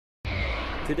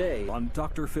Today on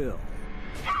Dr. Phil.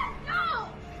 No!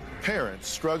 Parents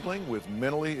struggling with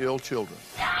mentally ill children.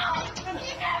 No! You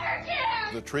never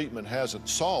did! The treatment hasn't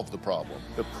solved the problem.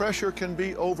 The pressure can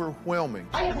be overwhelming.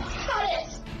 I have had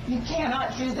it! You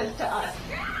cannot do this to us.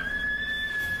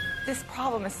 This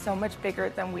problem is so much bigger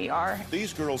than we are.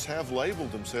 These girls have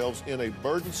labeled themselves in a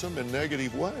burdensome and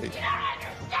negative way. You don't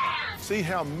understand! See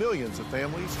how millions of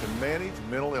families can manage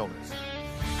mental illness.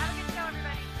 Have a good show,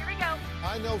 everybody. Here we go.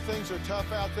 I know things are tough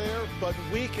out there, but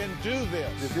we can do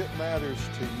this. If it matters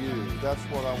to you, that's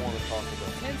what I want to talk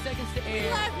about. 10 seconds to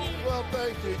air. Love you! Well,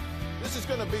 thank you. This is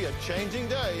going to be a changing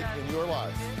day in your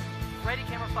life. Ready,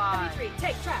 camera 5.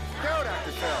 Take track. Go,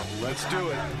 Dr. Phil. Let's do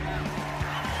it.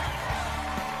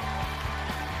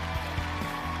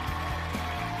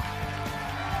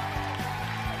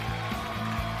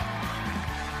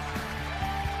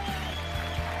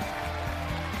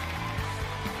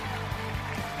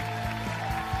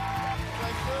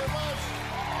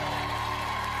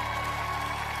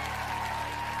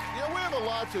 A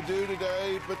lot to do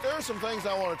today, but there are some things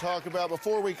I want to talk about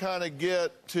before we kind of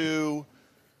get to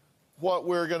what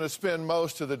we're going to spend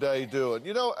most of the day doing.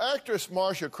 You know, actress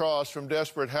Marcia Cross from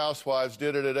Desperate Housewives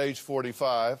did it at age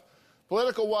 45.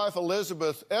 Political wife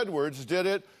Elizabeth Edwards did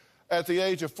it at the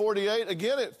age of 48,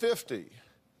 again at 50.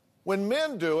 When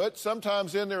men do it,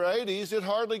 sometimes in their 80s, it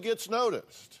hardly gets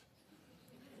noticed.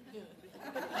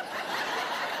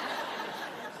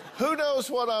 Who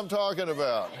knows what I'm talking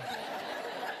about?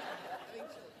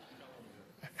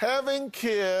 Having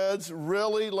kids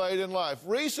really late in life.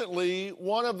 Recently,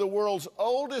 one of the world's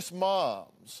oldest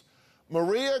moms,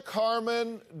 Maria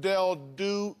Carmen del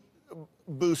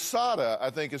Busada,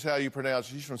 I think is how you pronounce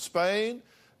it. She's from Spain,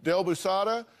 del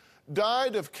Busada,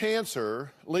 died of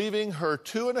cancer, leaving her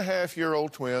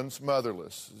 2.5-year-old twins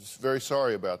motherless. Very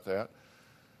sorry about that.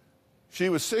 She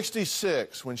was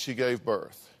 66 when she gave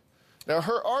birth. Now,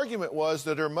 her argument was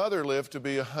that her mother lived to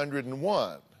be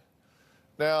 101.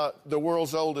 Now, the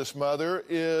world's oldest mother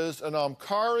is an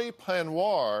Amkari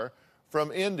Panwar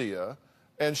from India,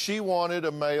 and she wanted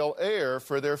a male heir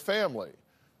for their family.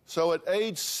 So at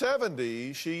age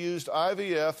 70, she used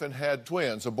IVF and had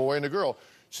twins, a boy and a girl.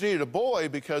 She needed a boy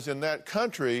because in that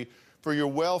country, for your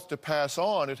wealth to pass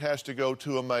on, it has to go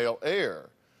to a male heir.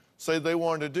 So they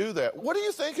wanted to do that. What do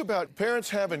you think about parents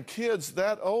having kids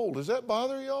that old? Does that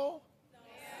bother y'all?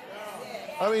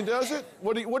 I mean, does it?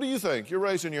 What do you think? You're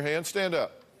raising your hand. Stand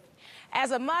up.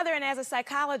 As a mother and as a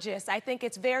psychologist, I think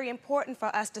it's very important for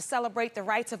us to celebrate the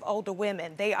rights of older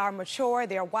women. They are mature,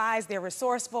 they're wise, they're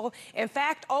resourceful. In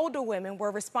fact, older women were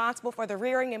responsible for the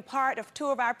rearing in part of 2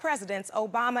 of our presidents,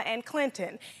 Obama and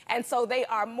Clinton. And so they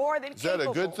are more than capable. Is that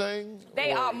a good thing?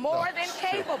 They are more than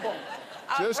capable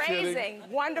of raising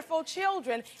wonderful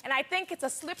children. And I think it's a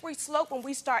slippery slope when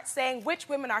we start saying which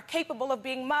women are capable of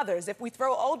being mothers. If we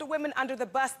throw older women under the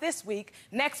bus this week,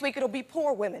 next week it'll be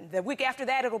poor women. The week after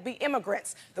that, it'll be immigrants.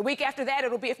 The week after that,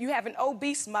 it'll be if you have an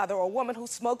obese mother or a woman who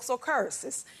smokes or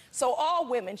curses. So all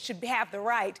women should have the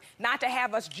right not to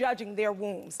have us judging their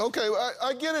wombs. Okay,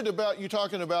 I get it about you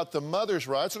talking about the mother's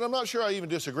rights, and I'm not sure I even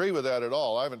disagree with that at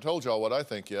all. I haven't told y'all what I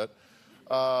think yet.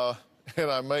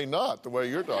 And I may not, the way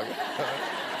you're talking.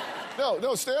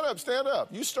 No, stand up.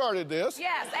 You started this.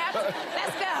 Yes, absolutely.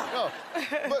 Let's go. No,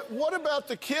 but what about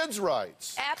the kids'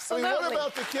 rights? Absolutely. I mean, what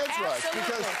about the kids' rights? Absolutely.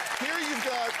 Because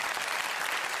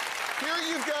here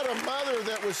you've got a mother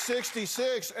that was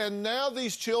 66, and now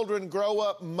these children grow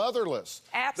up motherless.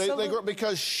 Absolutely. They grow,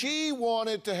 because she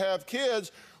wanted to have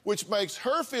kids, which makes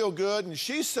her feel good, and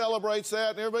she celebrates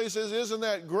that, and everybody says, isn't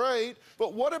that great?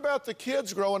 But what about the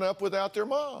kids growing up without their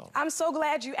mom? I'm so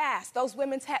glad you asked. Those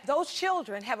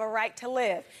children have a right to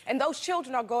live, and those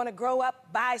children are going to grow up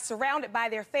surrounded by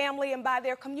their family and by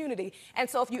their community. And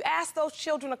so if you ask those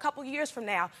children a couple years from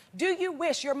now, do you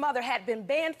wish your mother had been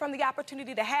banned from the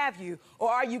opportunity to have you, or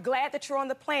are you glad that you're on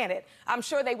the planet? I'm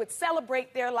sure they would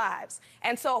celebrate their lives.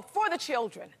 And so for the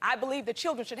children, I believe the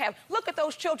children should have, look at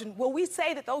those children. Will we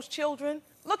say that those children,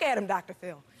 look at them, Dr.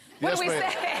 Phil. What do we say?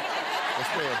 Yes,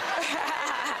 ma'am.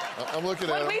 I'm looking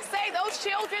at them. When we say those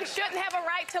children shouldn't have a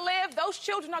right to live, those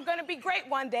children are going to be great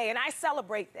one day, and I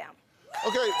celebrate them.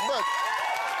 Okay, but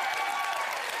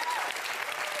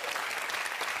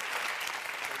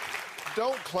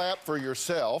don't clap for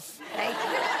yourself. Thank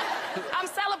you. I'm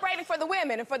celebrating for the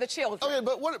women and for the children. Okay,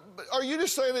 but what are you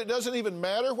just saying it doesn't even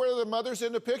matter whether the mother's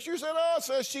in the pictures? And it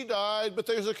says she died, but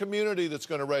there's a community that's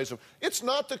going to raise them. It's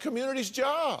not the community's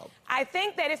job. I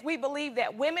think that if we believe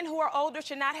that women who are older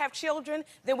should not have children,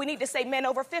 then we need to say men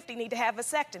over 50 need to have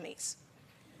vasectomies.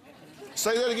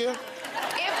 Say that again.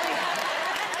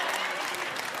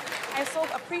 I so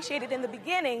appreciated in the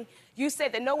beginning, you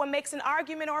said that no one makes an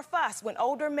argument or a fuss when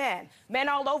older men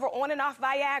all over on and off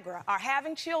Viagra, are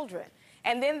having children,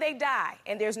 and then they die,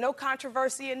 and there's no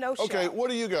controversy and no show. Okay, what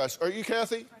do you guys, are you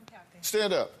Kathy? I'm Kathy.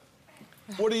 Stand up.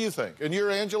 What do you think? And you're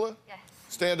Angela? Yes.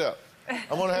 Stand up.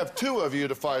 I'm going to have two of you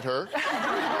to fight her.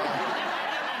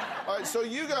 All right, so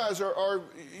you guys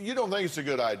you don't think it's a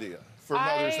good idea for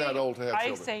mothers that old to have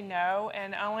children? I say no,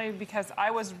 and only because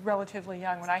I was relatively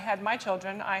young. When I had my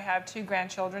children, I have 2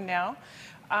 grandchildren now,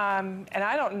 and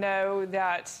I don't know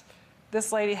that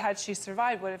this lady, had she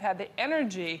survived, would have had the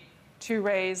energy to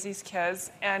raise these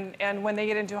kids. And when they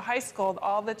get into high school,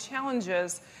 all the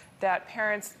challenges that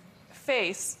parents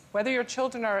face, whether your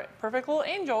children are perfect little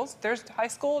angels, there's high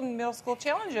school and middle school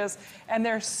challenges, and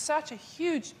there's such a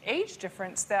huge age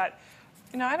difference that,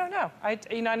 I don't know.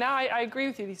 Now I agree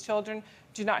with you. These children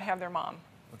do not have their mom.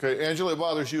 Okay, Angela, it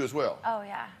bothers you as well. Oh,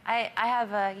 yeah. I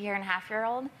have a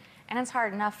 1.5-year-old, and it's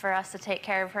hard enough for us to take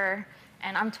care of her,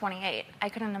 and I'm 28. I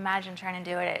couldn't imagine trying to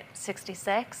do it at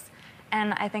 66,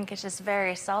 and I think it's just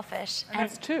very selfish. And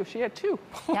that's 2. She had 2.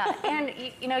 Yeah, and,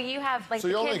 you have, like, So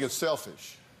the you don't kids. think it's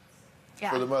selfish Yeah.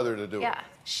 for the mother to do it? Yeah.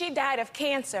 She died of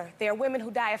cancer. There are women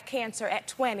who die of cancer at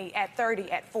 20, at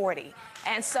 30, at 40.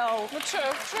 And so True.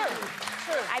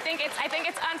 I think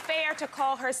it's unfair to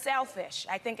call her selfish.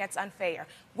 I think that's unfair.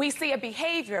 We see a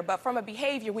behavior, but from a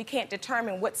behavior, we can't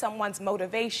determine what someone's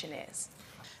motivation is.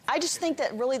 I just think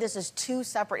that really this is 2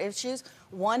 separate issues.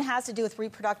 One has to do with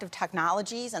reproductive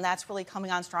technologies, and that's really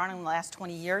coming on strong in the last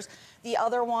 20 years. The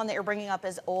other one that you're bringing up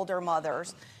is older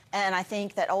mothers. And I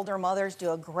think that older mothers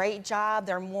do a great job.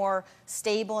 They're more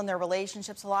stable in their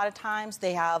relationships a lot of times.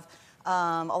 They have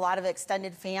a lot of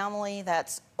extended family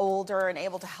that's older and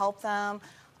able to help them.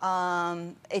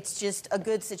 It's just a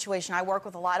good situation. I work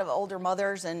with a lot of older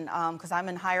mothers, and because I'm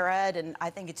in higher ed, and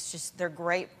I think it's just they're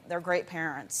great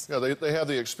parents. Yeah, they have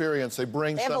the experience. They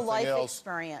bring They have a something life else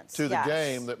experience, to the yes.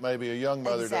 game that maybe a young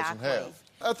mother doesn't Exactly. have.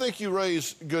 I think you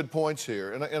raise good points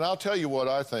here, and I'll tell you what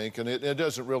I think, and it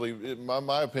doesn't really,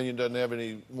 my opinion doesn't have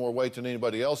any more weight than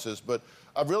anybody else's, but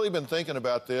I've really been thinking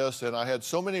about this, and I had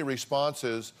so many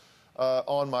responses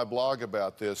on my blog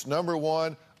about this. Number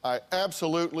one, I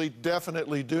absolutely,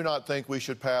 definitely do not think we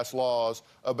should pass laws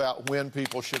about when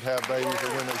people should have babies or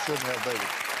when they shouldn't have babies.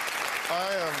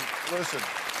 Listen,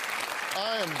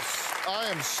 I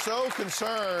am so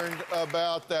concerned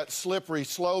about that slippery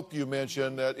slope you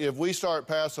mentioned, that if we start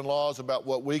passing laws about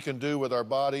what we can do with our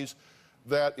bodies,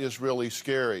 that is really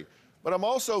scary. But I'm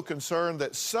also concerned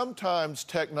that sometimes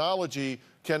technology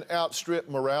can outstrip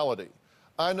morality.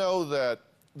 I know that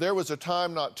there was a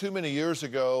time not too many years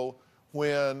ago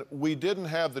when we didn't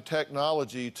have the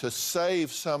technology to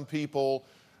save some people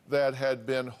that had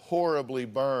been horribly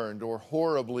burned or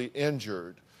horribly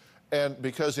injured, and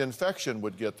because infection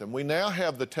would get them. We now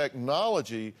have the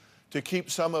technology to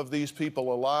keep some of these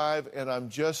people alive, and I'm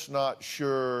just not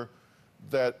sure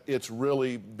that it's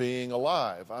really being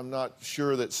alive. I'm not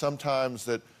sure that sometimes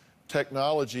that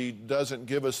technology doesn't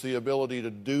give us the ability to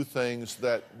do things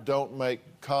that don't make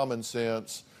common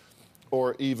sense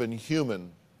or even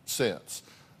human sense.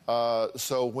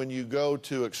 So when you go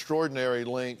to extraordinary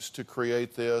lengths to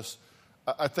create this,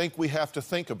 I think we have to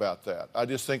think about that. I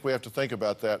just think we have to think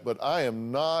about that. But I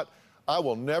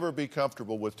will never be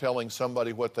comfortable with telling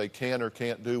somebody what they can or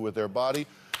can't do with their body.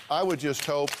 I would just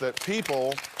hope that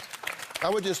people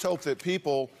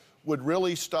would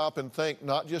really stop and think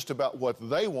not just about what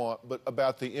they want, but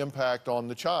about the impact on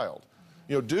the child.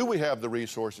 Do we have the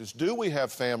resources? Do we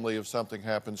have family if something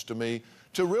happens to me?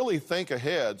 To really think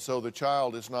ahead so the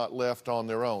child is not left on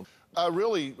their own. I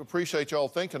really appreciate y'all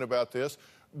thinking about this.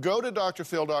 Go to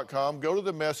drphil.com, go to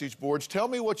the message boards, tell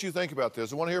me what you think about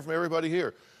this. I want to hear from everybody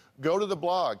here. Go to the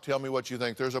blog, tell me what you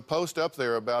think. There's a post up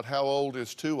there about how old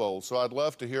is too old, so I'd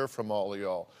love to hear from all of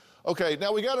y'all. Okay,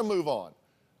 now we got to move on.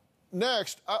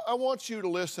 Next, I want you to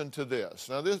listen to this.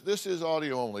 Now, this is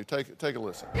audio only. Take a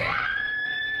listen.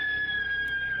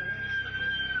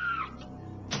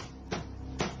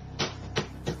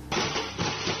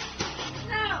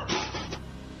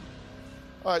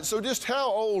 All right, so just how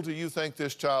old do you think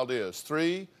this child is?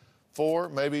 3, 4,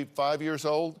 maybe 5 years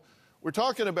old? We're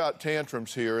talking about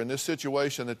tantrums here. In this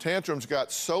situation, the tantrums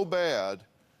got so bad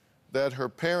that her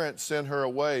parents sent her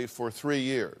away for 3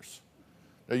 years.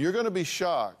 Now, you're going to be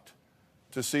shocked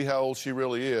to see how old she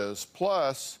really is.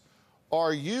 Plus,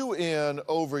 are you in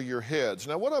over your heads?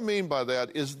 Now, what I mean by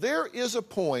that is there is a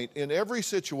point in every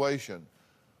situation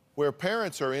where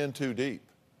parents are in too deep.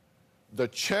 The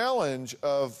challenge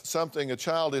of something a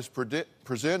child is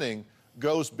presenting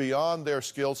goes beyond their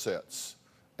skill sets,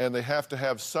 and they have to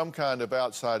have some kind of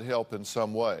outside help in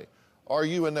some way. Are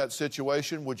you in that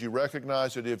situation? Would you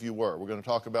recognize it if you were? We're going to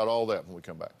talk about all that when we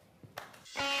come back.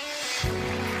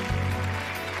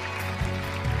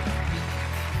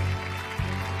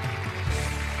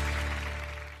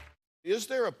 Is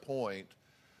there a point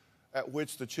at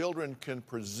which the children can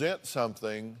present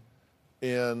something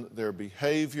in their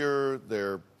behavior,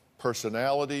 their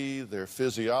personality, their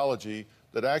physiology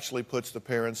that actually puts the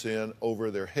parents in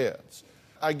over their heads?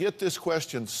 I get this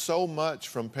question so much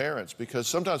from parents because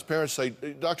sometimes parents say,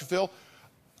 Dr. Phil,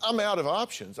 I'm out of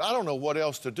options. I don't know what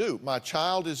else to do. My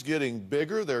child is getting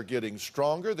bigger, they're getting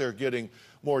stronger, they're getting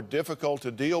more difficult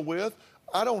to deal with.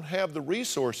 I don't have the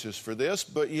resources for this,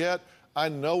 but yet I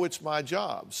know it's my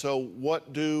job. So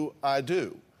what do I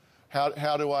do?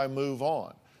 How do I move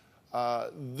on?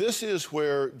 This is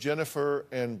where Jennifer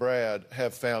and Brad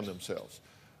have found themselves.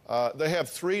 They have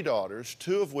 3 daughters,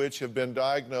 2 of which have been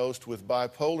diagnosed with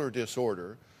bipolar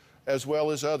disorder, as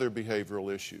well as other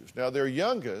behavioral issues. Now, their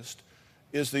youngest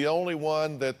is the only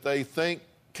one that they think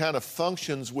kind of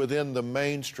functions within the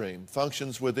mainstream,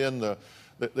 functions within the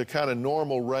kind of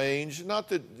normal range. Not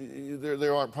that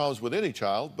there aren't problems with any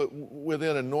child, but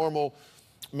within a normal,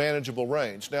 manageable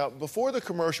range. Now, before the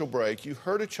commercial break, you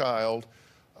heard a child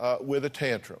with a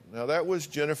tantrum. Now, that was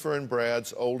Jennifer and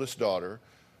Brad's oldest daughter.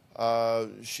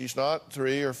 She's not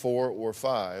 3 or 4 or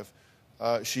 5.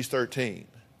 She's 13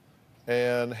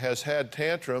 and has had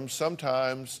tantrums,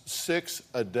 sometimes 6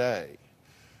 a day.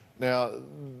 Now,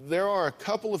 there are a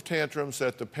couple of tantrums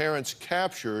that the parents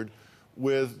captured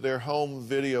with their home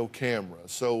video camera.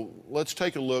 So let's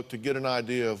take a look to get an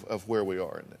idea of where we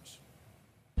are in this.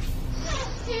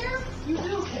 Care? You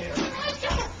do care. I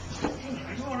care.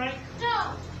 Are you all right?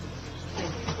 No.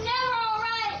 Never all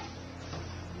right.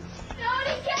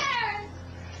 Nobody cares.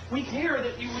 We care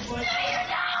that you would like... No, you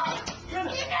don't.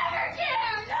 Jenna. You never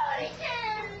care. Nobody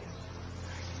cares.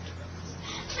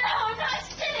 No, I'm not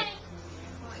sitting.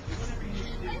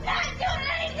 I'm not doing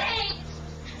anything.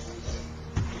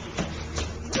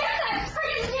 Get that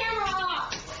freaking camera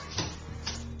off.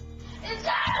 It's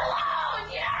not alone.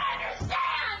 You don't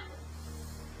understand.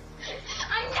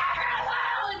 I'm never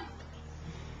alone.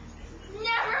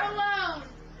 Never alone.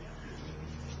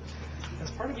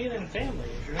 That's part of being in a family.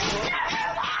 If you're not alone. Never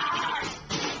alone.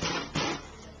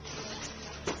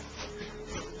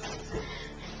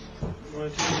 You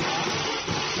want to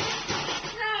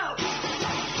No.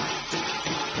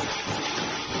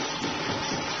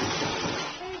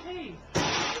 Hey.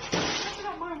 That's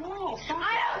not my wall. Stop. I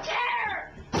don't care.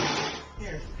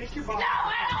 Here, pick your No, box. I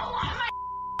don't want my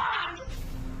box.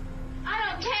 I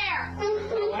don't care.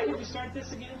 Why did you start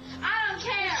this again? I don't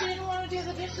care. She didn't want to do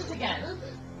the dishes again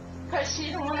because she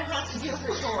didn't want to have to do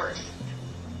her chores.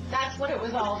 That's what it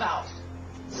was all about.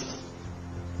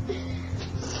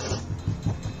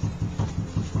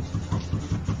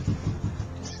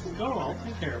 Go, I'll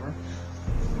take care of her.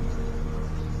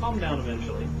 Calm down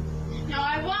eventually. No,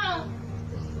 I won't.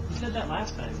 You said that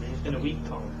last time, man. It's been a week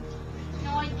calm.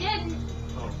 No, I didn't.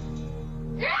 Oh.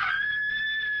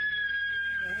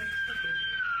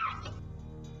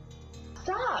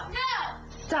 Stop. No.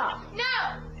 Stop.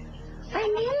 No. I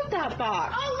needed that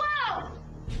box. Oh,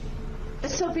 no.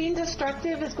 So being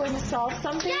destructive is going to solve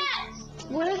something? Yes.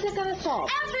 What is it going to solve?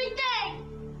 Everything.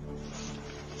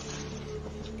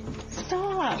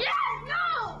 Stop. Yes.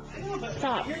 No.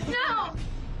 Stop. No.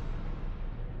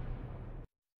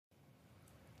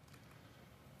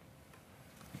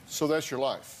 So that's your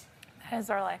life. That is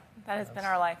our life. That has been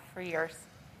our life for years.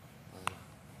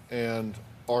 And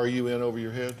are you in over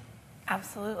your head?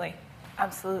 Absolutely.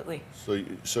 Absolutely.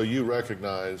 So you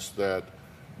recognize that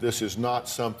this is not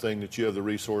something that you have the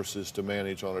resources to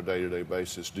manage on a day-to-day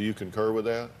basis. Do you concur with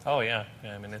that? Oh yeah.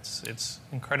 I mean, it's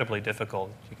incredibly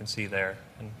difficult. You can see there,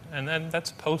 and then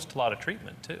that's post a lot of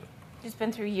treatment too. She's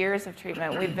been through years of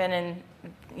treatment. We've been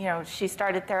in, she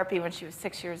started therapy when she was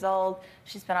 6 years old.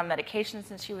 She's been on medication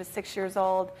since she was 6 years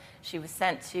old. She's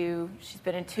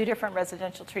been in 2 different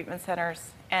residential treatment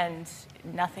centers, and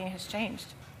nothing has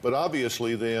changed. But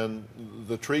obviously then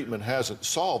the treatment hasn't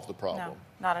solved the problem. No,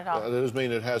 not at all. That doesn't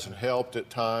mean it hasn't helped at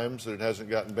times, that it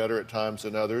hasn't gotten better at times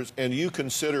than others. And you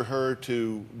consider her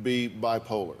to be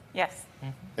bipolar. Yes.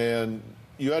 Mm-hmm. And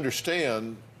you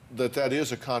understand that that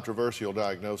is a controversial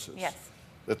diagnosis. Yes.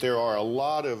 That there are a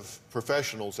lot of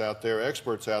professionals out there,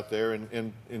 experts out there,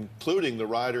 including the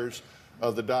writers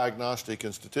of the Diagnostic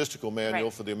and Statistical Manual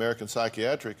Right. for the American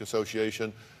Psychiatric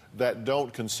Association, that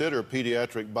don't consider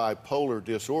pediatric bipolar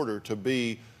disorder to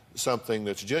be something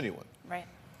that's genuine. Right.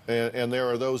 And there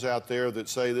are those out there that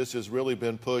say this has really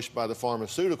been pushed by the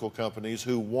pharmaceutical companies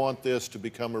who want this to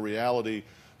become a reality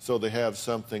so they have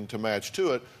something to match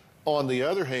to it. On the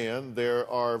other hand, there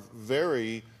are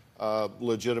very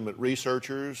legitimate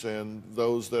researchers and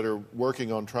those that are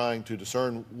working on trying to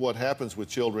discern what happens with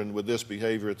children with this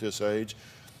behavior at this age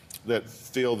that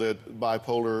feel that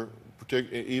bipolar,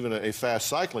 even a fast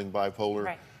cycling bipolar,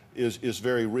 Right. is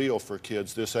very real for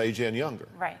kids this age and younger.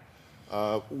 Right.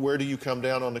 Where do you come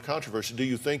down on the controversy? Do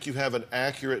you think you have an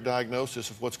accurate diagnosis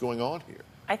of what's going on here?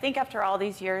 I think after all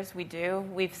these years, we do.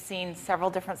 We've seen several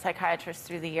different psychiatrists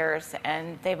through the years,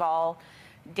 and they've all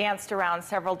danced around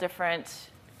several different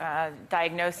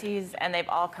diagnoses, and they've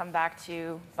all come back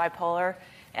to bipolar.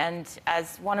 And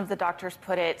as one of the doctors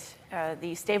put it,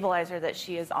 the stabilizer that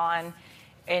she is on,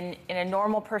 in a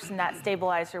normal person, that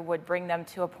stabilizer would bring them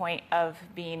to a point of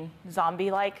being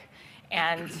zombie-like.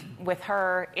 And with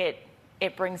her,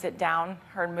 it brings it down.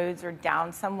 Her moods are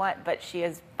down somewhat, but she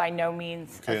is by no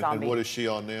means a zombie. And what is she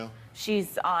on now?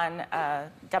 She's on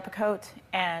Depakote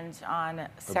and on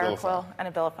Seroquel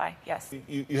and Abilify, yes.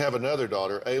 You have another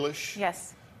daughter, Ailish?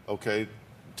 Yes. Okay.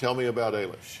 Tell me about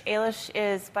Ailish. Ailish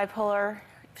is bipolar.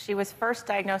 She was first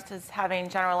diagnosed as having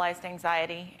generalized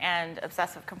anxiety and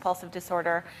obsessive compulsive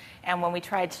disorder. And when we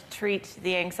tried to treat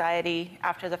the anxiety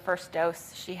after the first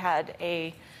dose, she had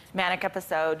a manic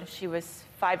episode. She was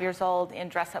 5 years old in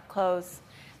dress-up clothes,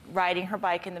 riding her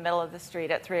bike in the middle of the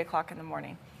street at 3 o'clock in the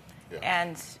morning. Yeah.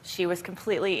 And she was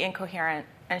completely incoherent,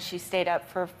 and she stayed up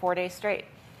for 4 days straight.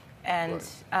 And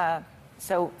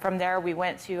so from there, we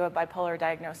went to a bipolar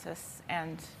diagnosis.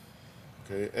 And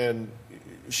okay, and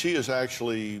she has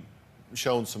actually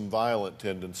shown some violent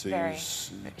tendencies,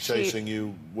 Very. chasing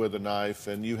you with a knife,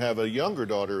 and you have a younger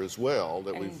daughter as well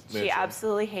that we've mentioned. she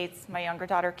absolutely hates my younger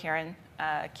daughter, Kieran.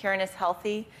 Kieran is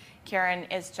healthy. Kieran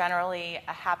is generally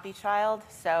a happy child,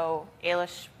 so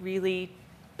Ailish really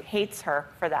hates her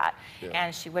for that,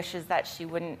 and she wishes that she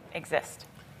wouldn't exist.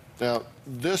 Now,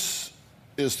 this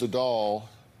is the doll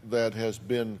that has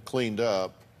been cleaned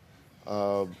up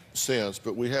since,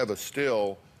 but we have a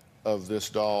still of this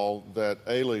doll that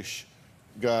Ailish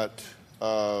got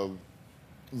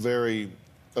very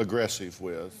aggressive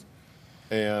with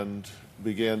and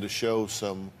began to show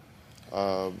some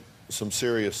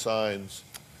serious signs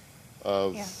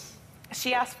of... Yeah.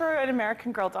 She asked for an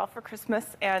American Girl doll for Christmas,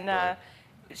 and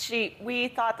we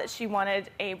thought that she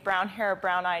wanted a brown hair,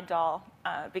 brown-eyed doll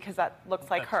because that looks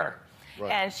like her. Right.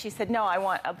 And she said, no, I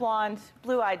want a blonde,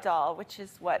 blue-eyed doll, which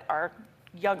is what our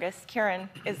youngest, Kieran,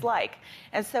 is like.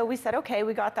 And so we said, okay,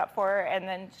 we got that for her, and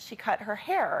then she cut her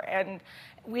hair. And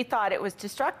we thought it was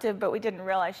destructive, but we didn't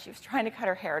realize she was trying to cut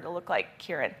her hair to look like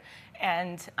Kieran.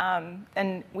 And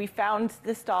we found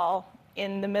this doll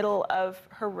in the middle of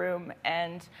her room,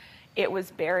 and it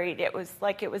was buried. It was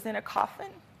like it was in a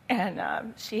coffin,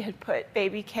 and she had put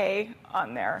baby K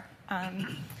on there.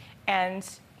 And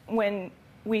when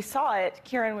we saw it,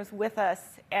 Kieran was with us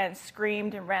and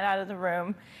screamed and ran out of the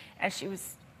room, and she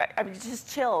was, I mean,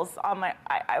 just chills on my,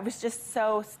 I was just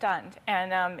so stunned.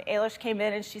 And Ailish came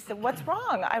in and she said, what's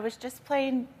wrong? I was just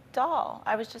playing doll.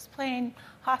 I was just playing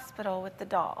hospital with the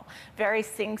doll. Very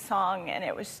sing-song, and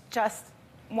it was just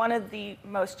one of the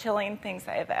most chilling things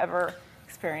I have ever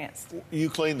experienced.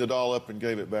 You cleaned the doll up and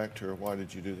gave it back to her. Why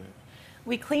did you do that?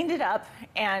 We cleaned it up,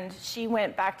 and she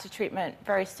went back to treatment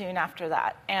very soon after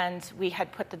that, and we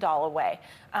had put the doll away.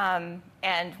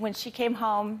 And when she came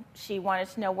home, she wanted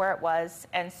to know where it was,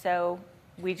 and so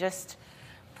we just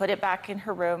put it back in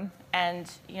her room. And,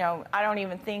 you know, I don't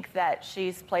even think that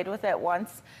she's played with it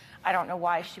once. I don't know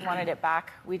why she wanted it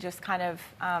back. We just kind of,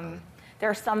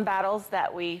 there are some battles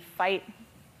that we fight,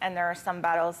 and there are some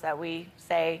battles that we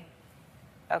say,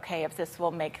 okay, if this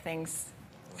will make things...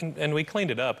 And we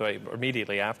cleaned it up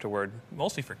immediately afterward,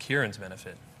 mostly for Kieran's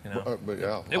benefit. You know, but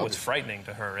yeah, it was frightening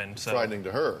to her, and so frightening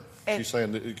to her. She's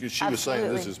saying that, she was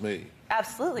saying, "This is me."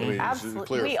 Absolutely, I mean, absolutely.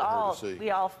 clear We for her all to see.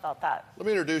 we all felt that. Let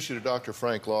me introduce you to Dr.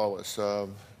 Frank Lawless.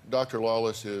 Dr.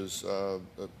 Lawless is a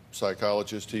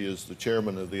psychologist. He is the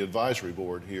chairman of the advisory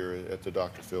board here at the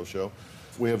Dr. Phil Show.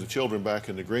 We have the children back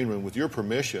in the green room. With your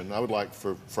permission, I would like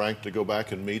for Frank to go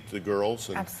back and meet the girls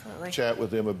and chat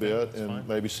with them a bit and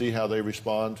maybe see how they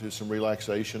respond to some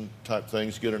relaxation type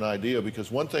things, get an idea.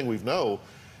 Because one thing we know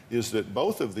is that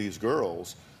both of these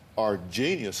girls are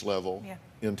genius level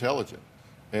intelligent.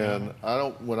 And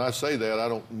when I say that, I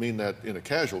don't mean that in a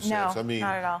casual sense. I mean,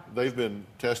 not at all. They've been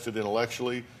tested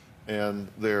intellectually, and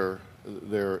their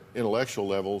intellectual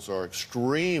levels are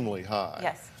extremely high.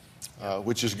 Yes.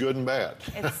 Which is good and bad.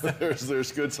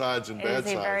 There's good sides and bad sides.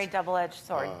 It is a very double-edged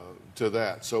sword. To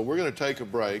that. So we're going to take a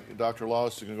break. Dr.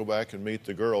 Lawless is going to go back and meet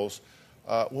the girls.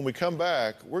 When we come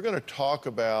back, we're going to talk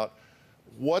about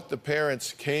what the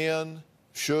parents can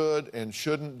should and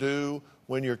shouldn't do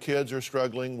when your kids are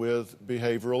struggling with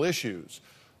behavioral issues.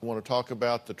 I want to talk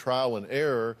about the trial and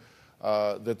error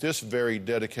that this very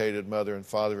dedicated mother and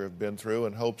father have been through,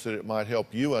 in hopes that it might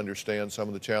help you understand some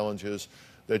of the challenges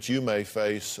that you may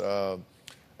face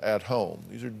at home.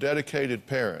 These are dedicated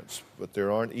parents, but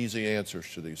there aren't easy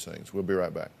answers to these things. We'll be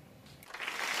right back.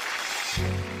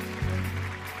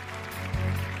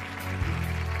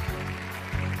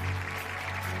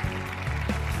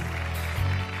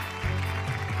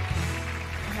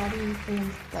 How do you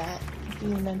think that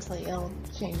being mentally ill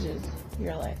changes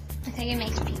your life? I think it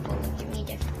makes people look at me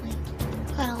differently.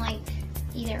 Kind of like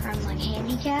either I'm like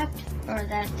handicapped or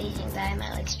that they think that I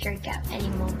might like strike out any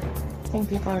moment. Think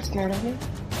people are scared of you?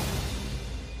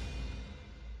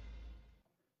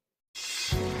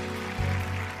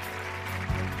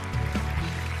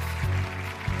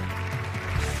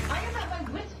 I am at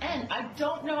my wit's end. I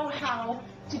don't know how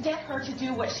to get her to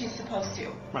do what she's supposed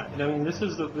to. Right. I mean, this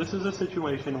is a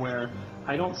situation where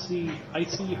I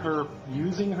see her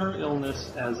using her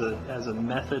illness as a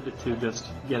method to just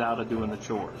get out of doing the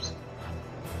chores.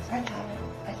 I've had it.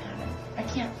 I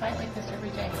can't fight like this every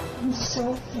day. I'm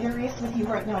so furious with you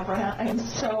right now, Brenna. I am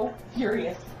so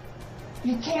furious.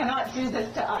 You cannot do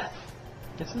this to us.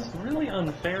 This is really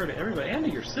unfair to everybody and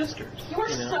to your sisters. You are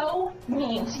so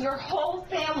mean to your whole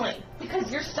family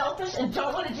because you're selfish and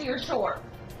don't want to do your chore.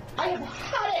 I have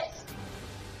had it.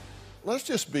 Let's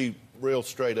just be real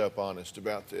straight up honest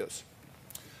about this.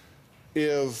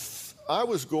 If I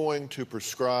was going to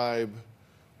prescribe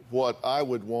what I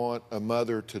would want a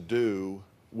mother to do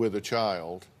with a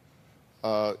child,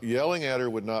 yelling at her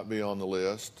would not be on the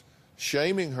list.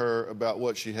 Shaming her about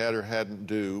what she had or hadn't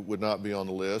do would not be on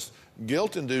the list.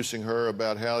 Guilt-inducing her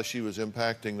about how she was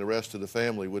impacting the rest of the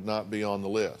family would not be on the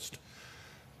list.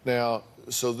 Now,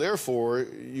 so therefore,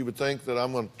 you would think that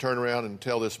I'm going to turn around and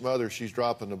tell this mother she's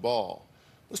dropping the ball.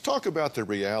 Let's talk about the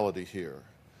reality here.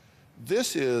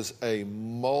 This is a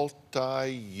multi-year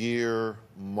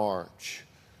march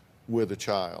with a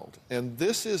child. And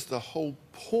this is the whole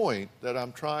point that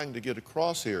I'm trying to get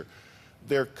across here.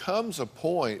 There comes a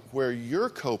point where your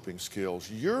coping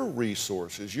skills, your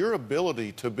resources, your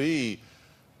ability to be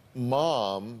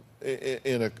mom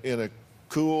in a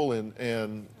cool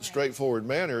and straightforward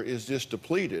manner is just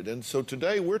depleted. And so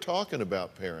today we're talking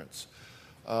about parents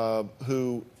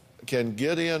who can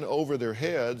get in over their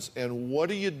heads, and what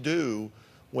do you do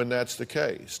when that's the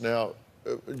case? Now,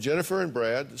 Jennifer and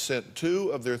Brad sent 2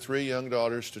 of their 3 young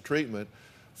daughters to treatment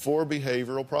for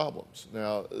behavioral problems.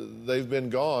 Now, they've been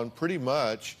gone pretty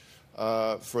much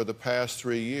for the past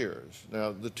 3 years.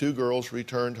 Now, the 2 girls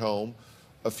returned home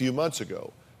a few months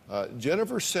ago.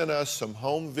 Jennifer sent us some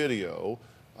home video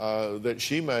that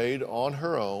she made on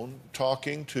her own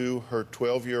talking to her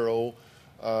 12-year-old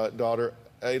daughter,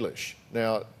 Ailish.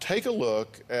 Now, take a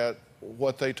look at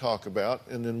what they talk about,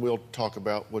 and then we'll talk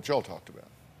about what y'all talked about.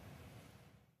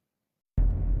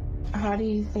 How do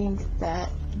you think that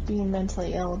being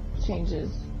mentally ill changes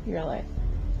your life?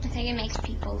 I think it makes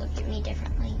people look at me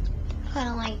differently. Kind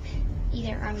of like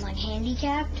either I'm like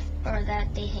handicapped or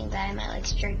that they think that I might like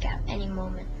strike out any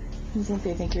moment. You think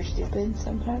they think you're stupid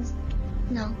sometimes?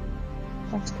 No,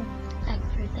 That's good. I can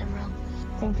prove them wrong.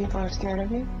 Think people are scared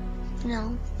of you?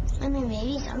 No, I mean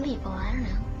maybe some people, I don't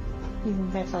know. You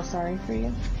think they feel sorry for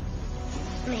you?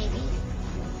 Maybe.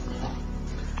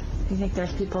 You think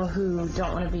there's people who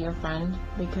don't want to be your friend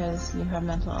because you have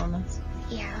mental illness?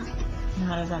 Yeah, And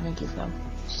how does that make you feel?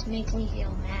 it just makes me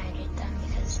feel mad at them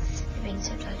because they're being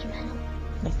so judgmental.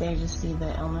 Like they just see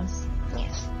the illness,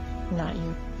 Yes. not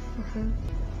you?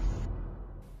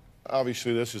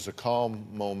 Obviously, this is a calm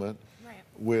moment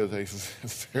with a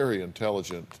very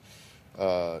intelligent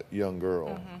young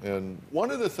girl. And one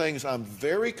of the things I'm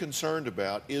very concerned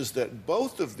about is that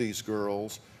both of these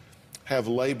girls have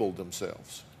labeled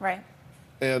themselves. Right.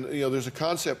 And, you know, there's a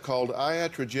concept called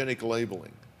iatrogenic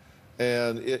labeling.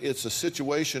 And it's a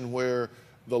situation where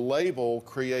the label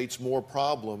creates more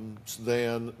problems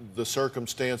than the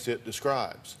circumstance it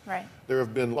describes. Right. There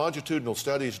have been longitudinal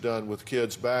studies done with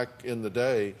kids back in the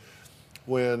day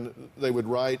when they would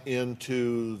write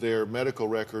into their medical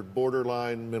record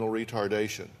borderline mental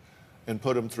retardation and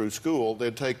put them through school.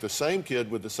 They'd take the same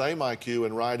kid with the same IQ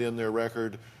and write in their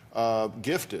record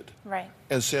gifted, Right.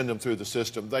 and send them through the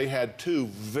system. They had 2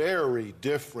 very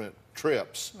different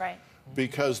trips. Right.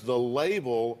 Because the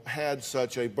label had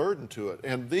such a burden to it.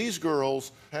 And these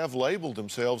girls have labeled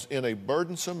themselves in a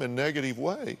burdensome and negative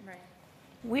way. Right.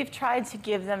 We've tried to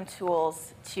give them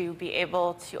tools to be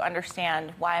able to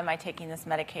understand, why am I taking this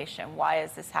medication? Why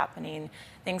is this happening?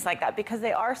 Things like that. Because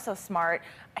they are so smart,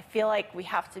 I feel like we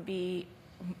have to be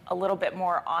a little bit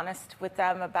more honest with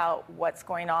them about what's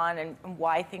going on and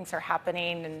why things are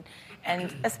happening,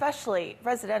 and especially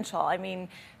residential. I mean,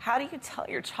 how do you tell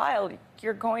your child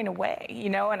you're going away, you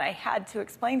know? And I had to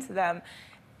explain to them,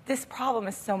 this problem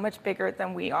is so much bigger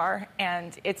than we are,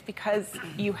 and it's because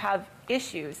you have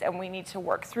issues and we need to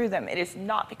work through them. It is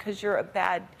not because you're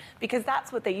because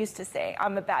that's what they used to say,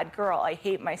 I'm a bad girl, I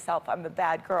hate myself, I'm a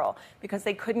bad girl, because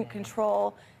they couldn't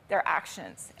control their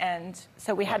actions. And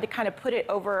so we had to kind of put it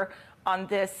over on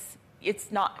this,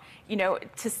 it's not, you know,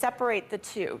 to separate the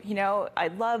two. You know, I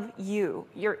love you.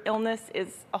 Your illness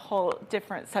is a whole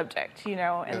different subject, you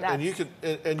know, and that's...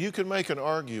 And you can make an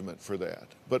argument for that.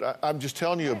 But I'm just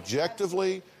telling you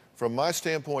objectively, from my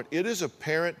standpoint, it is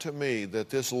apparent to me that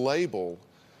this label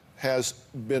has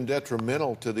been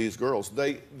detrimental to these girls.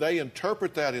 They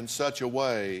interpret that in such a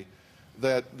way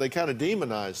that they kind of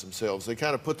demonize themselves. They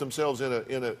kind of put themselves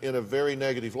in a very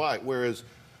negative light, whereas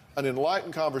an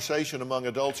enlightened conversation among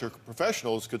adults or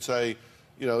professionals could say,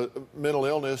 you know, mental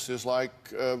illness is like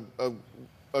a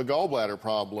gallbladder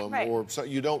problem, right. or so,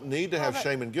 you don't need to have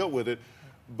shame and guilt with it.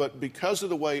 But because of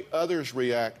the way others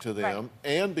react to them,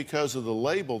 right. and because of the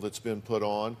label that's been put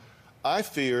on, I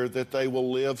fear that they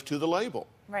will live to the label.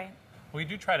 Right. We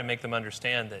do try to make them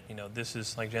understand that, you know, this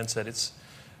is, like Jen said, it's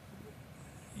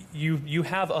you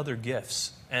have other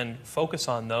gifts, and focus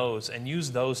on those and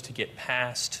use those to get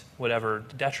past whatever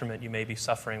detriment you may be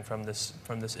suffering from this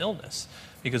illness.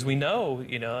 Because we know,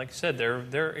 you know, like I said,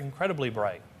 they're incredibly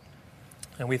bright,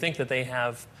 and we think that they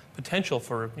have potential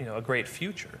for, you know, a great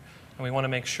future. And we want to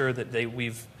make sure that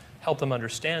we've helped them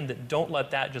understand that don't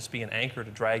let that just be an anchor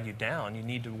to drag you down. You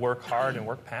need to work hard and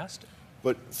work past it.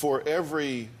 But for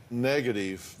every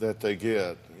negative that they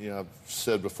get, you know, I've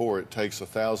said before, it takes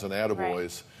 1,000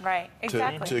 attaboys right.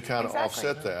 Exactly. to kind of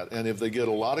offset that. And if they get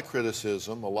a lot of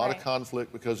criticism, a lot right. of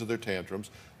conflict because of their tantrums,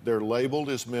 they're labeled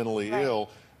as mentally right. ill,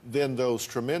 then those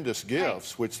tremendous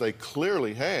gifts, right. which they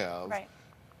clearly have, right.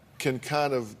 can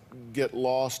kind of get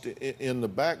lost in the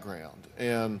background.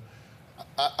 And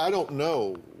I don't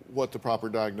know what the proper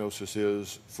diagnosis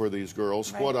is for these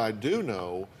girls. Right. What I do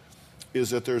know is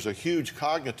that there's a huge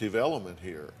cognitive element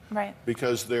here. Right.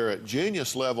 Because they're at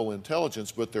genius level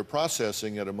intelligence, but they're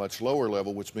processing at a much lower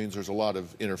level, which means there's a lot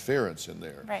of interference in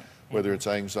there. Right. Whether it's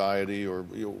anxiety or,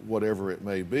 you know, whatever it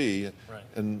may be. Right.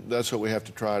 And that's what we have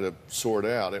to try to sort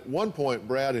out. At one point,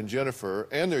 Brad and Jennifer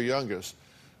and their youngest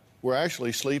were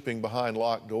actually sleeping behind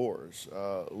locked doors,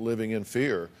 living in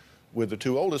fear with the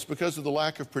two oldest because of the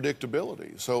lack of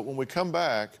predictability. So when we come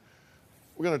back,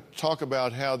 we're going to talk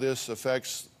about how this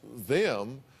affects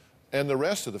them and the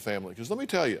rest of the family. Because let me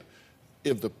tell you,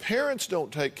 if the parents don't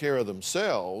take care of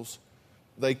themselves,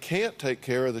 they can't take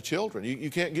care of the children. You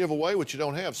can't give away what you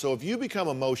don't have. So if you become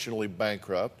emotionally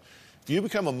bankrupt, if you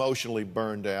become emotionally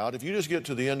burned out, if you just get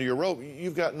to the end of your rope,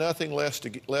 you've got nothing left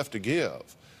to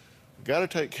give. You've got to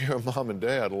take care of mom and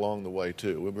dad along the way,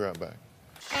 too. We'll be right back.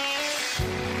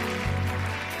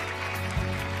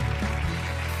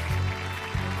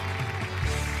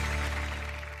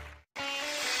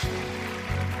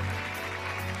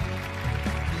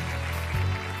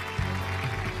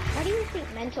 How do you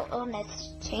think mental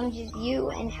illness changes you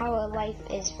and how a life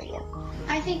is for you?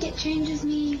 I think it changes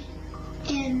me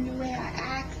in the way I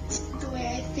act, the way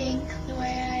I think, the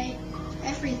way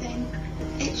everything.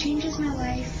 It changes my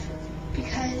life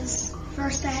because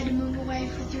first I had to move away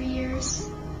for 3 years.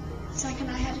 Second,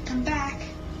 I had to come back,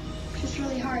 which was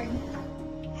really hard.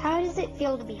 How does it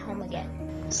feel to be home again?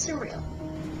 Surreal.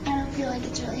 I don't feel like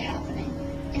it's really happening.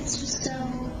 It's just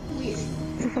so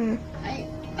weird. I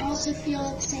also feel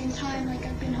at the same time like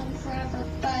I've been home forever,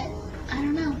 but I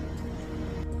don't know.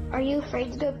 Are you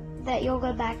afraid that you'll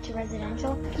go back to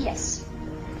residential? Yes,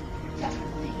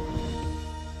 definitely.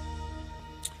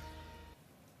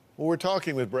 Well, we're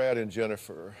talking with Brad and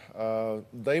Jennifer.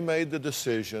 They made the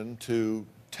decision to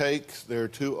take their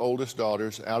two oldest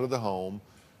daughters out of the home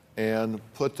and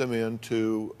put them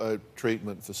into a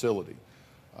treatment facility.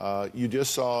 You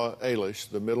just saw Ailish,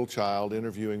 the middle child,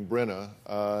 interviewing Brenna,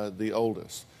 the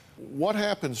oldest. What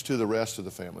happens to the rest of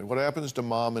the family? What happens to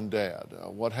mom and dad?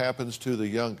 What happens to the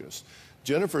youngest?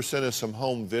 Jennifer sent us some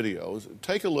home videos.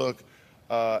 Take a look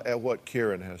at what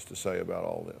Kieran has to say about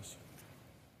all this.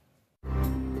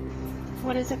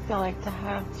 What does it feel like to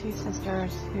have two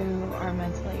sisters who are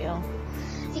mentally ill?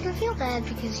 You can feel bad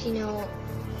because, you know,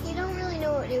 you don't really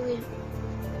know what it would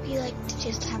be like to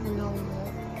just have a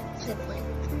normal sibling.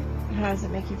 How does it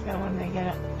make you feel when they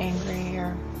get angry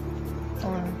or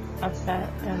upset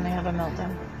and they have a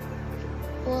meltdown?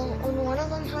 Well, when one of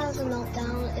them has a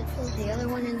meltdown, it pulls the other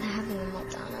one into having a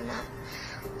meltdown, and that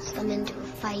puts them into a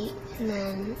fight, and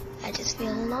then I just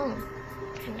feel alone.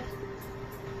 Kinda.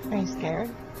 Are you scared?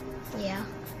 Yeah.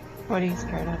 What are you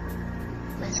scared of?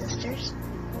 My sisters.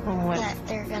 What? That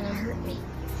they're gonna hurt me.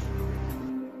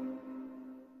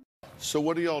 So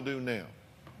what do y'all do now?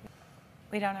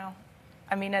 We don't know.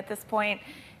 I mean, at this point,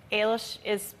 Ailish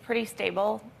is pretty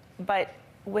stable, but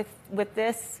with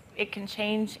this, it can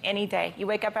change any day. You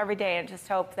wake up every day and just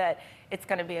hope that it's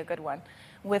going to be a good one.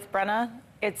 With Brenna,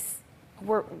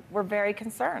 we're very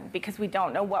concerned because we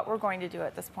don't know what we're going to do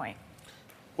at this point.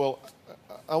 Well,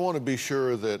 I want to be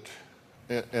sure that,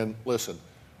 and listen,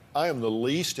 I am the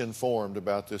least informed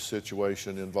about this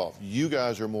situation involved. You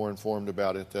guys are more informed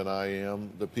about it than I am.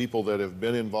 The people that have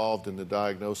been involved in the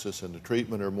diagnosis and the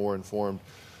treatment are more informed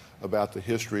about the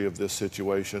history of this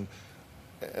situation.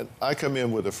 And I come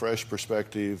in with a fresh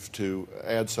perspective to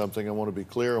add something. I want to be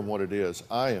clear on what it is.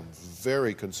 I am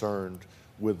very concerned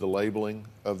with the labeling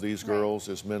of these girls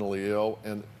as mentally ill,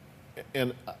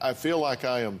 and I feel like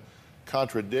I am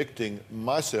contradicting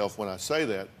myself when I say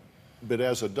that, but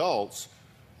as adults,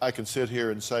 I can sit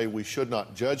here and say we should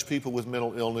not judge people with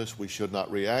mental illness. We should not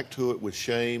react to it with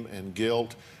shame and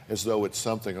guilt as though it's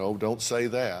something, oh, don't say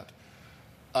that.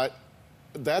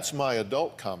 That's my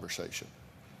adult conversation.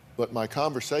 But my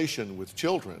conversation with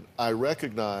children, I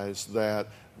recognize that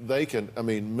they can, I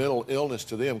mean, mental illness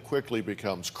to them quickly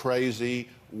becomes crazy,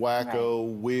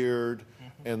 wacko, weird,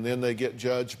 and then they get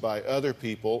judged by other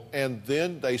people, and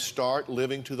then they start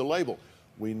living to the label.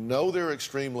 We know they're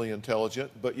extremely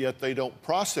intelligent, but yet they don't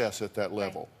process at that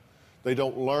level. They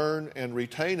don't learn and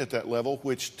retain at that level,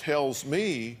 which tells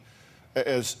me,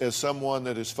 as someone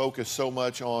that is focused so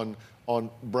much on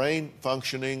brain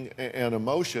functioning and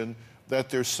emotion, that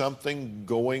there's something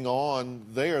going on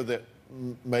there that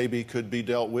maybe could be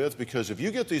dealt with. Because if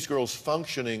you get these girls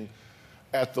functioning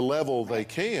at the level they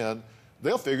can,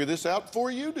 they'll figure this out before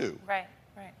you do. Right.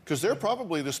 Because they're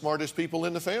probably the smartest people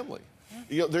in the family.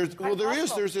 You know,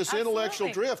 there's this intellectual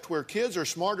drift where kids are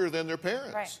smarter than their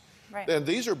parents. Right. And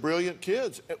these are brilliant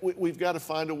kids. We've got to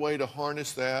find a way to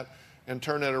harness that and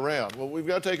turn that around. Well, we've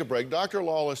got to take a break. Dr.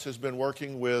 Lawless has been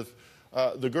working with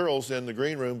the girls in the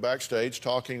green room backstage,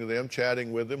 talking to them,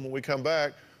 chatting with them. When we come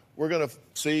back, we're going to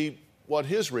see what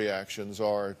his reactions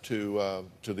are to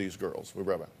these girls. We'll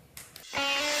be right back.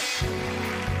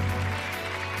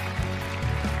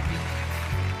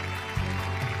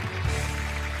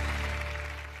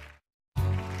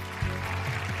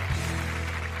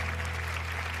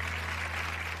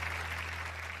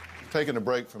 Taking a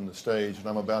break from the stage, and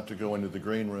I'm about to go into the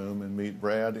green room and meet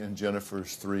Brad and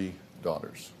Jennifer's 3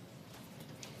 daughters.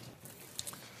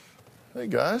 Hey,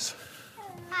 guys.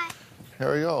 Hi. How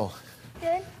are y'all?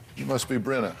 Good. You must be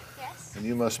Brenna. Yes. And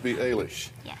you must be Ailish.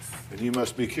 Yes. And you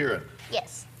must be Kieran.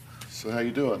 Yes. So how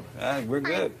you doing? We're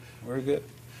good. We're good.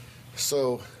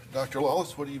 So, Dr.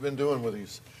 Lawless, what have you been doing with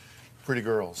these pretty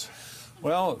girls?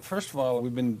 Well, first of all,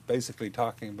 we've been basically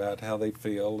talking about how they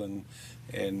feel and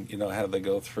you know, how they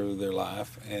go through their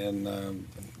life. And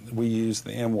we used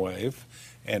the M-Wave,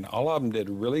 and all of them did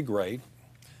really great.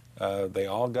 They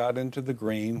all got into the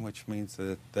green, which means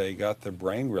that they got their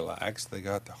brain relaxed, they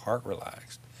got their heart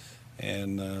relaxed.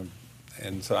 And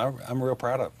so I'm real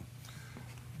proud of them.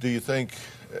 Do you think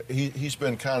he's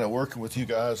been kind of working with you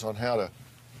guys on how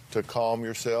to calm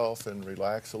yourself and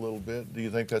relax a little bit? Do you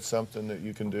think that's something that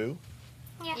you can do?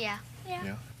 Yeah.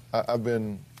 I've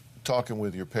been talking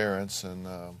with your parents, and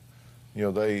you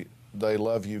know, they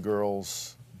love you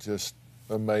girls just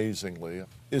amazingly.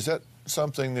 Is that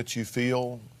something that you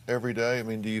feel every day? I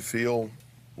mean, do you feel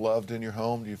loved in your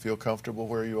home? Do you feel comfortable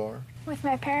where you are? With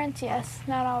my parents, yes.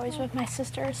 Not always with my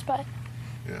sisters, but...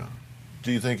 Yeah.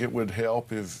 Do you think it would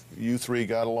help if you 3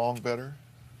 got along better?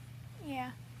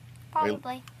 Yeah,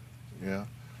 probably. Yeah.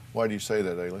 Why do you say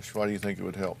that, Ailish? Why do you think it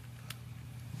would help?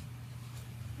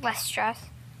 Less stress.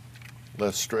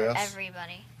 Less stress?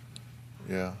 Everybody.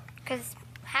 Yeah. Because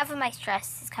half of my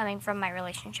stress is coming from my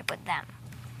relationship with them.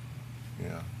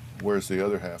 Yeah. Where's the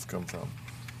other half come from?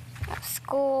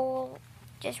 School,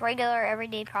 just regular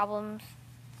everyday problems,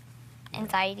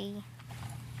 anxiety.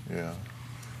 Yeah.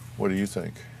 What do you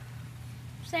think?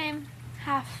 Same.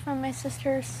 Half from my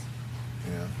sisters.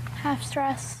 Yeah. Half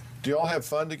stress. Do y'all have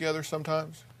fun together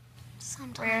sometimes?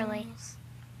 Sometimes.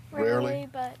 Rarely?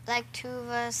 But... Like 2 of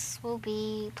us will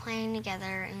be playing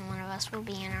together and 1 of us will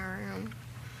be in our room.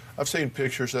 I've seen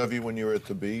pictures of you when you were at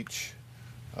the beach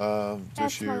this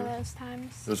That's year. one of those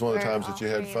times. It was one of the times that you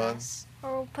had fun?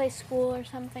 Or we'll play school or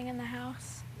something in the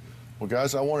house. Well,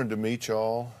 guys, I wanted to meet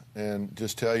y'all and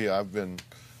just tell you I've been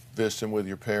visiting with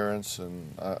your parents,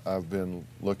 and I've been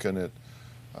looking at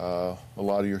a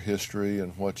lot of your history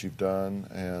and what you've done,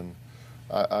 and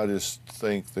I just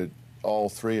think that all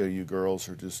 3 of you girls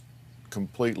are just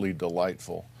completely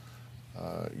delightful.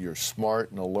 You're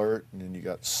smart and alert, and you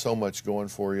got so much going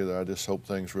for you that I just hope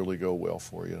things really go well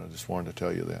for you. And I just wanted to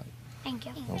tell you that. Thank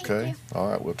you. Okay? Thank you. All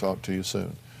right, we'll talk to you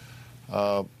soon.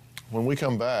 When we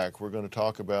come back, we're going to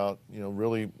talk about,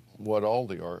 really what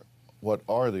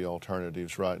are the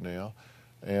alternatives right now,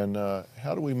 and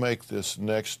how do we make this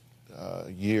next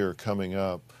year coming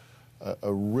up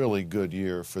a really good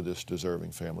year for this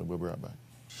deserving family. We'll be right back.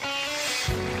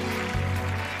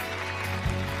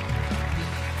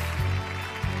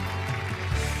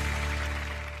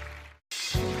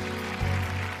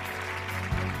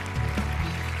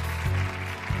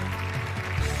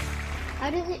 How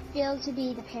does it feel to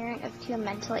be the parent of two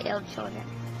mentally ill children?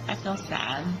 I feel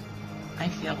sad. I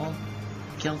feel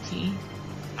guilty.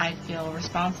 I feel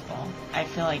responsible. I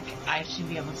feel like I should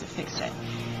be able to fix it.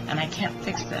 And I can't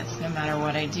fix this no matter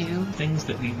what I do. Things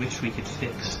that we wish we could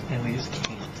fix, and we just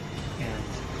can't. And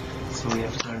so we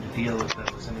have to learn to deal with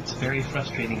those. And it's very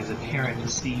frustrating as a parent to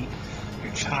see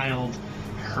your child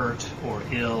hurt or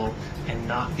ill and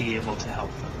not be able to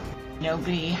help them.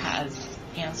 Nobody has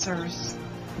answers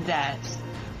that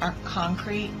are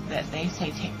concrete, that they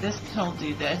say, take this pill,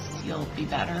 do this, you'll be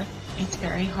better. It's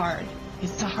very hard.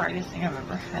 It's the hardest thing I've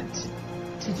ever had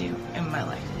to do in my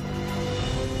life.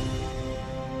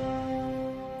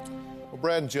 Well,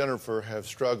 Brad and Jennifer have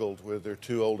struggled with their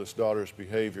two oldest daughters'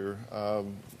 behavior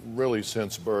really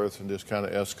since birth and just kind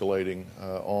of escalating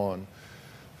on.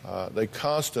 They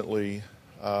constantly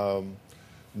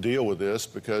deal with this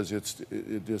because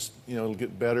it just, it'll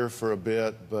get better for a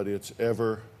bit, but it's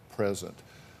ever present.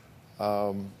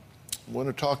 I'm going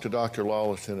to talk to Dr.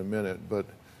 Lawless in a minute, but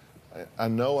I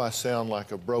know I sound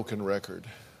like a broken record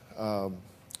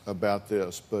about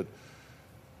this, but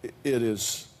it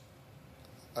is,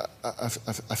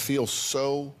 I feel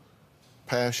so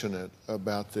passionate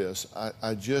about this.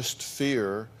 I just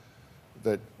fear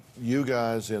that you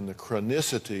guys, in the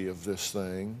chronicity of this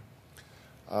thing,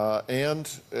 and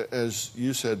as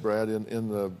you said, Brad, in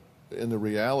the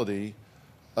reality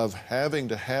of having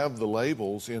to have the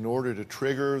labels in order to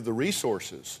trigger the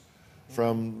resources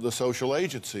from the social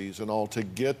agencies and all to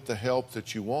get the help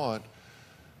that you want,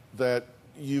 that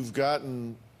you've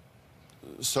gotten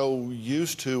so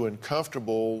used to and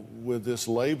comfortable with this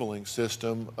labeling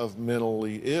system of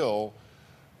mentally ill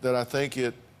that I think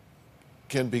it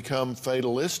can become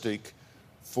fatalistic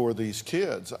for these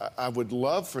kids. I would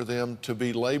love for them to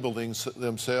be labeling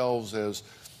themselves as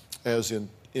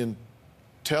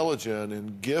intelligent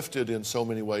and gifted in so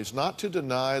many ways, not to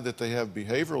deny that they have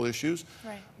behavioral issues,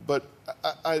 Right. but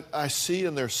I see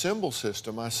in their symbol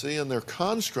system, I see in their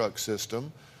construct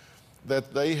system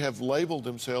that they have labeled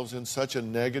themselves in such a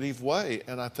negative way.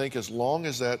 And I think as long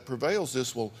as that prevails,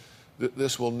 this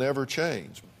will never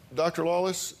change. Dr.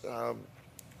 Lawless,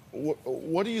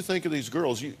 what do you think of these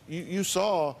girls? You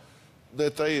saw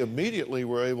that they immediately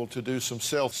were able to do some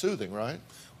self-soothing, right?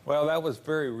 Well, that was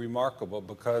very remarkable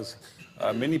because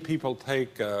many people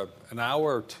take an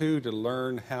hour or two to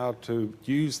learn how to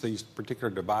use these particular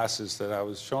devices that I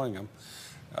was showing them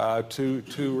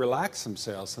to relax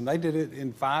themselves, and they did it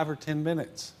in 5 or 10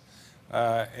 minutes.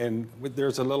 And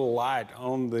there's a little light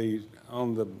on the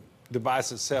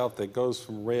device itself that goes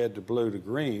from red to blue to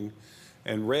green,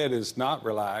 and red is not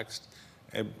relaxed,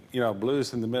 and blue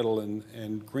is in the middle,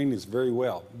 and green is very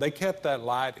well. They kept that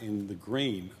light in the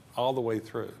green all the way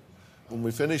through. When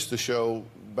we finish the show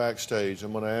backstage,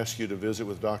 I'm going to ask you to visit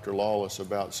with Dr. Lawless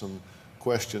about some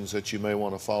questions that you may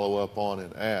want to follow up on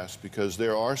and ask, because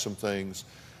there are some things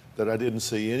that I didn't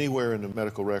see anywhere in the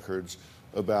medical records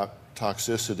about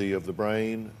toxicity of the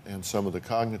brain and some of the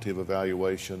cognitive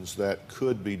evaluations that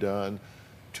could be done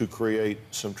to create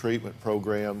some treatment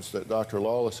programs that Dr.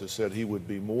 Lawless has said he would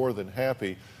be more than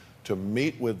happy to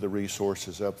meet with the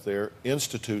resources up there,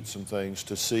 institute some things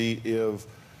to see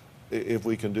if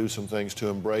we can do some things to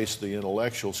embrace the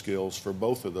intellectual skills for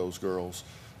both of those girls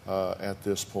at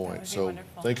this point. So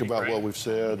wonderful. think about what we've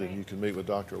said, and you can meet with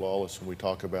Dr. Lawless when we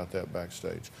talk about that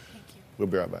backstage. Thank you. We'll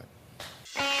be right back.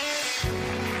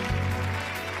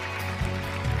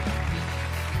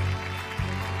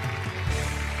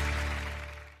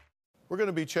 We're going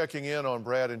to be checking in on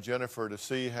Brad and Jennifer to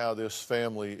see how this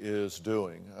family is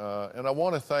doing. And I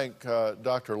want to thank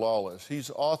Dr. Lawless. He's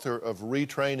author of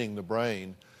Retraining the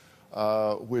Brain,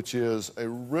 which is a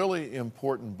really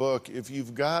important book if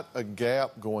you've got a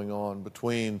gap going on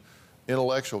between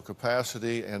intellectual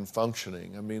capacity and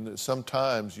functioning. I mean,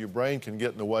 sometimes your brain can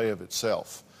get in the way of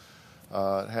itself.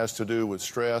 It has to do with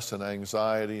stress and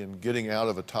anxiety and getting out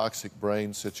of a toxic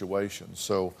brain situation.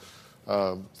 So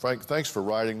Frank, thanks for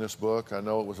writing this book. I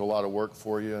know it was a lot of work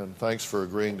for you, and thanks for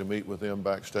agreeing to meet with them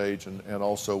backstage and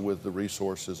also with the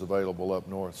resources available up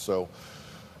north. So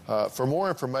for more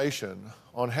information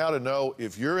on how to know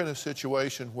if you're in a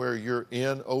situation where you're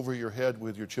in over your head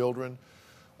with your children,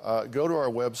 go to our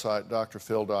website,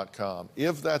 drphil.com.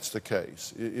 If that's the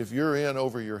case, if you're in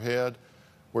over your head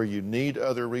where you need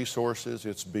other resources,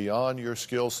 it's beyond your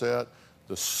skill set,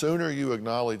 the sooner you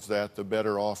acknowledge that, the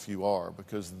better off you are,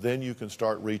 because then you can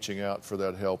start reaching out for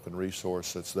that help and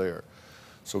resource that's there.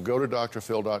 So go to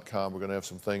drphil.com. We're going to have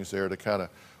some things there to kind of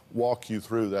walk you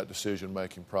through that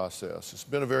decision-making process. It's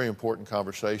been a very important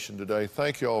conversation today.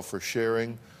 Thank you all for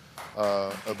sharing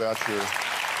about your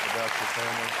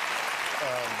family.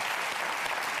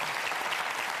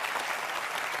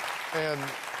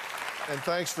 And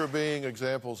thanks for being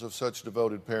examples of such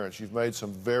devoted parents. You've made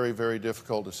some very, very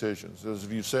difficult decisions. As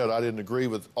you said, I didn't agree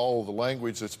with all the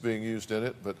language that's being used in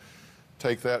it, but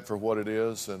take that for what it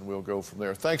is, and we'll go from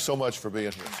there. Thanks so much for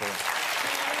being here, Sam.